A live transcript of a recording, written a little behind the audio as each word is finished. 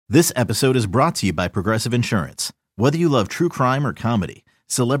This episode is brought to you by Progressive Insurance. Whether you love true crime or comedy,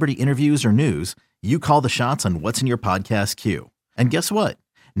 celebrity interviews or news, you call the shots on what's in your podcast queue. And guess what?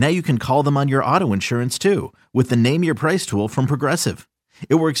 Now you can call them on your auto insurance too with the Name Your Price tool from Progressive.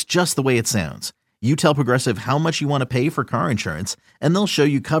 It works just the way it sounds. You tell Progressive how much you want to pay for car insurance, and they'll show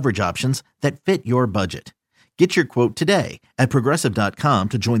you coverage options that fit your budget. Get your quote today at Progressive.com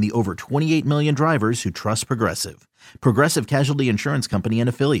to join the over 28 million drivers who trust Progressive. Progressive Casualty Insurance Company and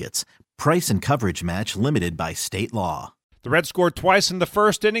Affiliates. Price and coverage match limited by state law. The Reds scored twice in the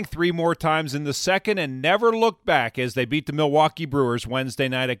first inning, 3 more times in the second, and never looked back as they beat the Milwaukee Brewers Wednesday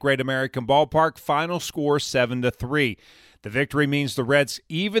night at Great American Ballpark. Final score 7-3. The victory means the Reds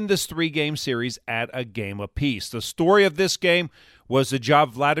evened this 3-game series at a game apiece. The story of this game was the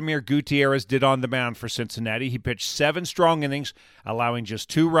job Vladimir Gutierrez did on the mound for Cincinnati. He pitched 7 strong innings, allowing just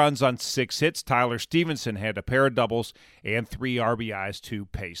 2 runs on 6 hits. Tyler Stevenson had a pair of doubles and 3 RBIs to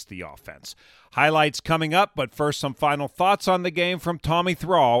pace the offense. Highlights coming up, but first some final thoughts on the game from Tommy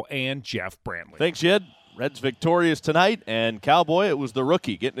Thrall and Jeff Brantley. Thanks, Jed. Reds victorious tonight, and Cowboy, it was the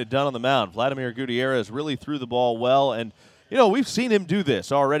rookie getting it done on the mound. Vladimir Gutierrez really threw the ball well, and you know, we've seen him do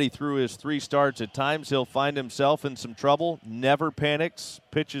this already through his 3 starts. At times he'll find himself in some trouble, never panics,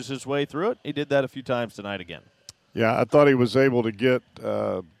 pitches his way through it. He did that a few times tonight again. Yeah, I thought he was able to get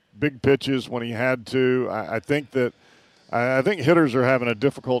big pitches when he had to. I think hitters are having a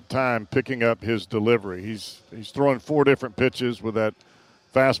difficult time picking up his delivery. He's throwing 4 different pitches with that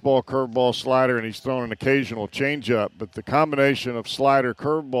fastball, curveball, slider, and he's throwing an occasional changeup. But the combination of slider,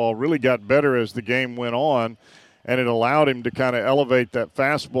 curveball really got better as the game went on, and it allowed him to kind of elevate that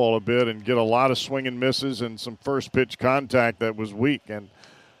fastball a bit and get a lot of swing and misses and some first pitch contact that was weak. And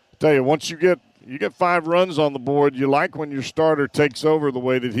I tell you, once you get 5 runs on the board, you like when your starter takes over the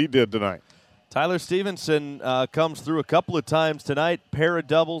way that he did tonight. Tyler Stevenson comes through a couple of times tonight, pair of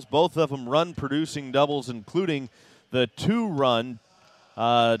doubles, both of them run-producing doubles, including the 2-run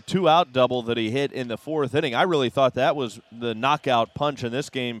 2-out double that he hit in the 4th inning. I really thought that was the knockout punch in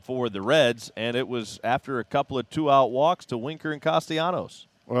this game for the Reds, and it was after a couple of 2-out walks to Winker and Castellanos.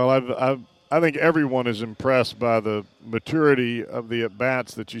 Well, I think everyone is impressed by the maturity of the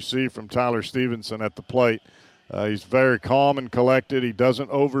at-bats that you see from Tyler Stevenson at the plate. He's very calm and collected. He doesn't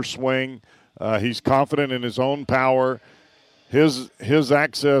overswing. He's confident in his own power. His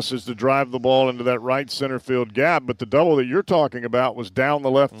access is to drive the ball into that right center field gap, but the double that you're talking about was down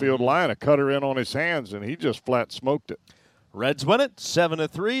the left field line, a cutter in on his hands, and he just flat smoked it. Reds win it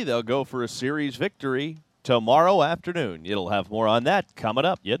 7-3. They'll go for a series victory tomorrow afternoon. You'll have more on that coming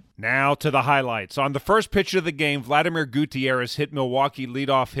up. Now to the highlights. On the first pitch of the game, Vladimir Gutierrez hit Milwaukee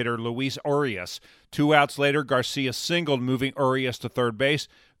leadoff hitter Luis Urias. 2 outs later, Garcia singled, moving Urias to third base.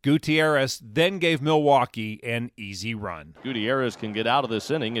 Gutierrez then gave Milwaukee an easy run. Gutierrez can get out of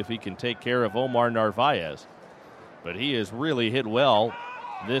this inning if he can take care of Omar Narvaez. But he has really hit well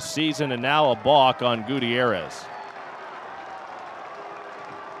this season, and now a balk on Gutierrez.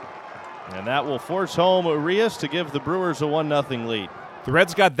 And that will force home Urias to give the Brewers a 1-0 lead. The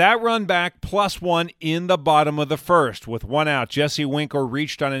Reds got that run back +1 in the bottom of the first. With 1 out, Jesse Winker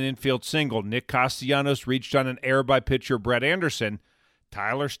reached on an infield single. Nick Castellanos reached on an error by pitcher Brett Anderson.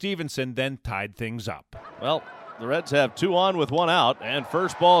 Tyler Stevenson then tied things up. Well, the Reds have 2 on with 1 out, and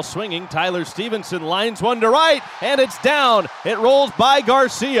first ball swinging. Tyler Stevenson lines one to right, and it's down. It rolls by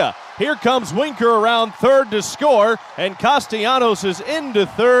Garcia. Here comes Winker around third to score, and Castellanos is into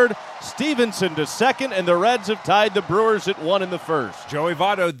third. Stevenson to second, and the Reds have tied the Brewers at 1 in the first. Joey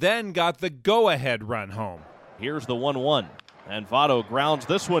Votto then got the go-ahead run home. Here's the 1-1. And Votto grounds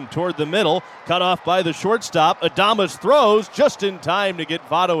this one toward the middle, cut off by the shortstop. Adames throws just in time to get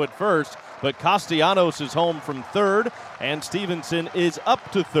Votto at first, but Castellanos is home from third, and Stevenson is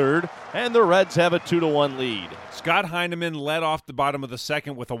up to third, and the Reds have a 2-1 lead. Scott Heineman led off the bottom of the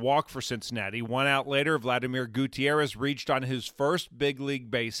second with a walk for Cincinnati. 1 out later, Vladimir Gutierrez reached on his first big league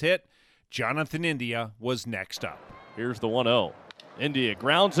base hit. Jonathan India was next up. Here's the 1-0. India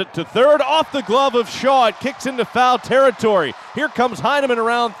grounds it to third, off the glove of Shaw. It kicks into foul territory. Here comes Heineman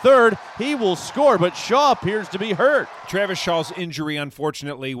around third. He will score, but Shaw appears to be hurt. Travis Shaw's injury,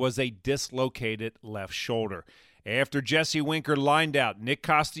 unfortunately, was a dislocated left shoulder. After Jesse Winker lined out, Nick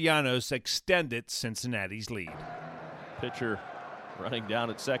Castellanos extended Cincinnati's lead. Pitcher running down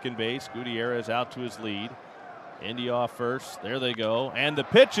at second base. Gutierrez out to his lead. India off first. There they go. And the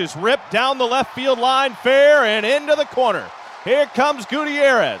pitch is ripped down the left field line, fair, and into the corner. Here comes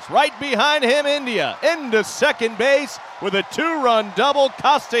Gutierrez. Right behind him, India. Into second base with a 2-run double.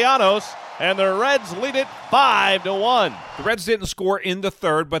 Castellanos and the Reds lead it 5-1. The Reds didn't score in the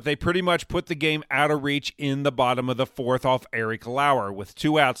third, but they pretty much put the game out of reach in the bottom of the fourth off Eric Lauer. With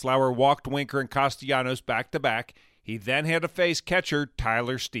 2 outs, Lauer walked Winker and Castellanos back-to-back. He then had to face catcher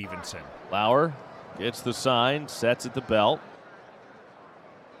Tyler Stevenson. Lauer gets the sign, sets at the belt.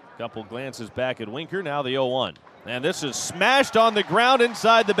 Couple glances back at Winker, now the 0-1. And this is smashed on the ground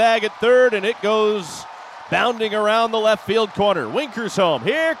inside the bag at third, and it goes bounding around the left field corner. Winker's home.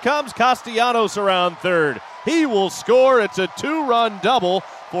 Here comes Castellanos around third. He will score. It's a 2-run double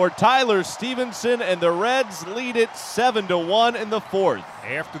for Tyler Stevenson, and the Reds lead it 7-1 in the fourth.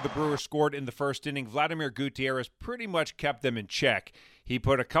 After the Brewers scored in the first inning, Vladimir Gutierrez pretty much kept them in check. He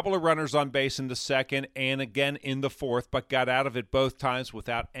put a couple of runners on base in the second and again in the fourth, but got out of it both times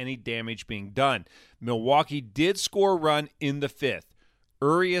without any damage being done. Milwaukee did score a run in the fifth.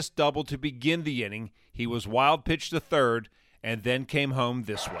 Urias doubled to begin the inning. He was wild pitched to third and then came home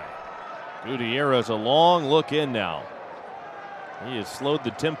this way. Gutierrez a long look in now. He has slowed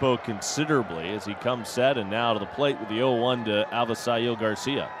the tempo considerably as he comes set and now to the plate with the 0-1 to Avisail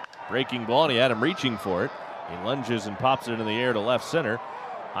Garcia. Breaking ball, and he had him reaching for it. He lunges and pops it into the air to left center.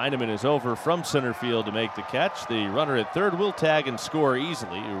 Heineman is over from center field to make the catch. The runner at third will tag and score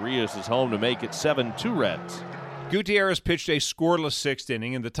easily. Urias is home to make it 7-2 Reds. Gutierrez pitched a scoreless sixth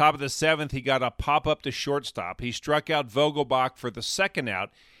inning. In the top of the seventh, he got a pop-up to shortstop. He struck out Vogelbach for the second out.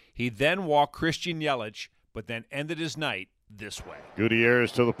 He then walked Christian Yelich, but then ended his night this way.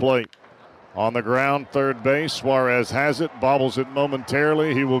 Gutierrez to the plate. On the ground, third base. Suarez has it, bobbles it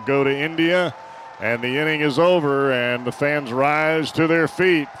momentarily. He will go to India, and the inning is over, and the fans rise to their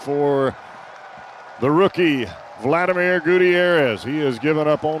feet for the rookie, Vladimir Gutierrez. He has given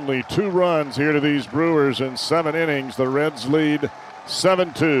up only 2 runs here to these Brewers in 7 innings. The Reds lead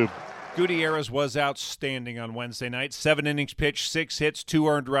 7-2. Gutierrez was outstanding on Wednesday night. 7 innings pitched, 6 hits, 2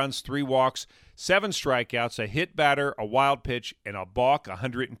 earned runs, 3 walks, 7 strikeouts, a hit batter, a wild pitch, and a balk.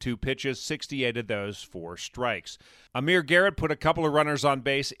 102 pitches, 68 of those 4 strikes. Amir Garrett put a couple of runners on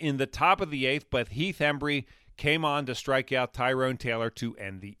base in the top of the 8th, but Heath Hembree came on to strike out Tyrone Taylor to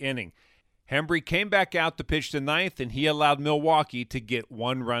end the inning. Hembree came back out to pitch the 9th, and he allowed Milwaukee to get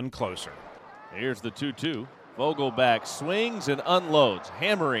 1 run closer. Here's the 2-2. Vogelbach swings and unloads,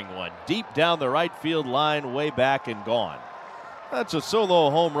 hammering one deep down the right field line, way back and gone. That's a solo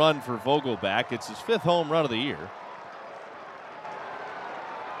home run for Vogelbach. It's his 5th home run of the year.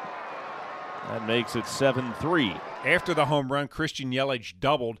 That makes it 7-3. After the home run, Christian Yelich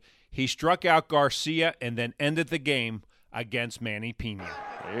doubled. He struck out Garcia and then ended the game against Manny Pena.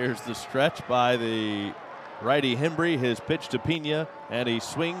 Here's the stretch by the righty Hembree, his pitch to Pena, and he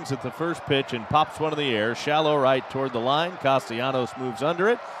swings at the first pitch and pops one in the air, shallow right toward the line. Castellanos moves under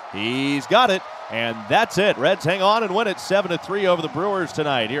it. He's got it, and that's it. Reds hang on and win it 7-3 over the Brewers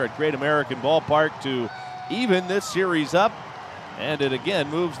tonight here at Great American Ballpark to even this series up, and it again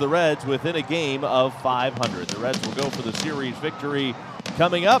moves the Reds within a game of 500. The Reds will go for the series victory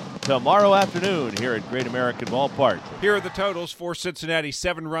coming up tomorrow afternoon here at Great American Ballpark. Here are the totals for Cincinnati: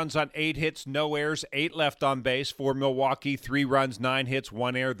 7 runs on 8 hits, no errors, 8 left on base. For Milwaukee, 3 runs, 9 hits,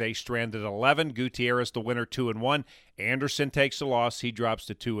 1 error. They stranded 11. Gutierrez the winner, 2-1. Anderson takes the loss. He drops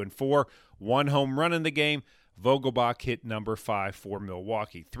to 2-4. 1 home run in the game. Vogelbach hit number 5 for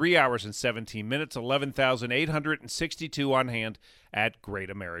Milwaukee. 3 hours and 17 minutes, 11,862 on hand at Great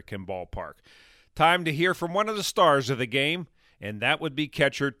American Ballpark. Time to hear from one of the stars of the game, and that would be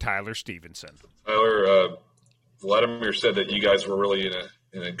catcher Tyler Stevenson. Tyler, Vladimir said that you guys were really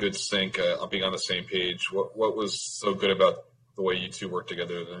in a good sync, being on the same page. What was so good about the way you two worked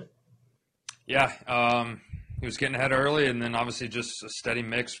together tonight? Yeah, he was getting ahead early, and then obviously just a steady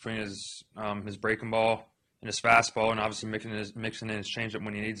mix between his breaking ball and his fastball, and obviously mixing in his changeup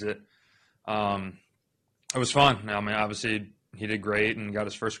when he needs it. It was fun. I mean, obviously he did great and got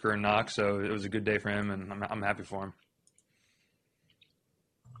his first career knock, so it was a good day for him, and I'm happy for him.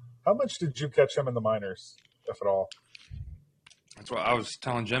 How much did you catch him in the minors, if at all? That's what I was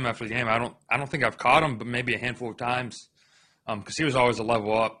telling Jim after the game. I don't think I've caught him, but maybe a handful of times, because he was always a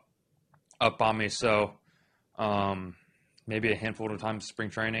level up on me. So maybe a handful of times spring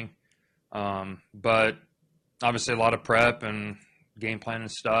training, but obviously a lot of prep and game plan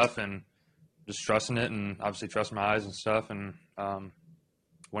and stuff, and just trusting it, and obviously trusting my eyes and stuff, and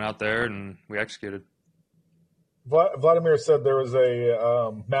went out there and we executed. Vladimir said there was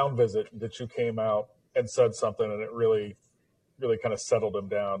a mound visit that you came out and said something, and it really, really kind of settled him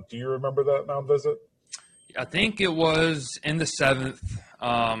down. Do you remember that mound visit? I think it was in the 7th.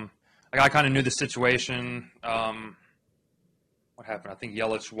 I kind of knew the situation. What happened? I think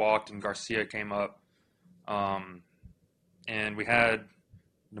Yelich walked and Garcia came up. And we had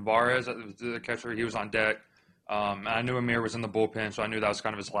Navarez, the catcher, he was on deck. And I knew Amir was in the bullpen, so I knew that was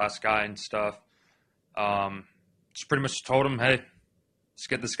kind of his last guy and stuff. Just pretty much told him, hey, let's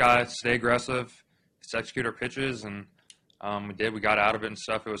get this guy, stay aggressive, let's execute our pitches, and we did. We got out of it and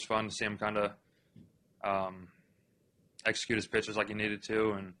stuff. It was fun to see him kind of execute his pitches like he needed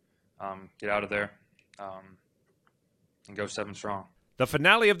to and get out of there and go 7 strong. The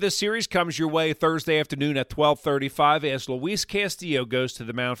finale of this series comes your way Thursday afternoon at 12:35 as Luis Castillo goes to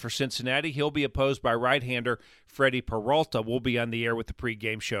the mound for Cincinnati. He'll be opposed by right-hander Freddie Peralta. We'll be on the air with the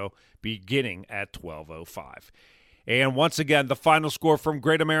pregame show beginning at 12:05. And once again, the final score from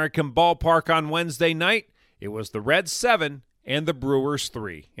Great American Ballpark on Wednesday night, it was the Reds 7 and the Brewers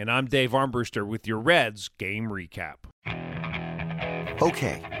 3. And I'm Dave Armbruster with your Reds game recap.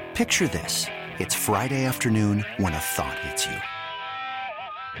 Okay, picture this. It's Friday afternoon when a thought hits you.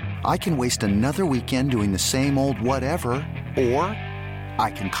 I can waste another weekend doing the same old whatever, or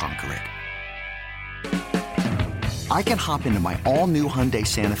I can conquer it. I can hop into my all-new Hyundai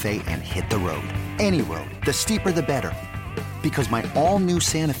Santa Fe and hit the road. Any road. The steeper, the better. Because my all-new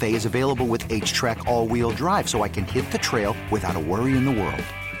Santa Fe is available with H-Track all-wheel drive, so I can hit the trail without a worry in the world.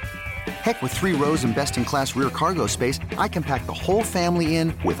 Heck, with 3 rows and best-in-class rear cargo space, I can pack the whole family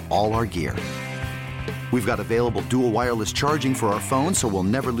in with all our gear. We've got available dual wireless charging for our phones, so we'll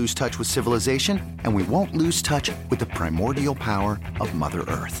never lose touch with civilization, and we won't lose touch with the primordial power of Mother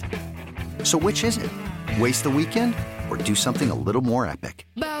Earth. So which is it? Waste the weekend or do something a little more epic?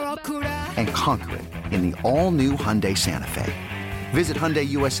 And conquer it in the all-new Hyundai Santa Fe. Visit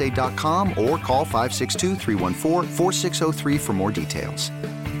HyundaiUSA.com or call 562-314-4603 for more details.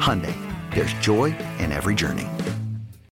 Hyundai, there's joy in every journey.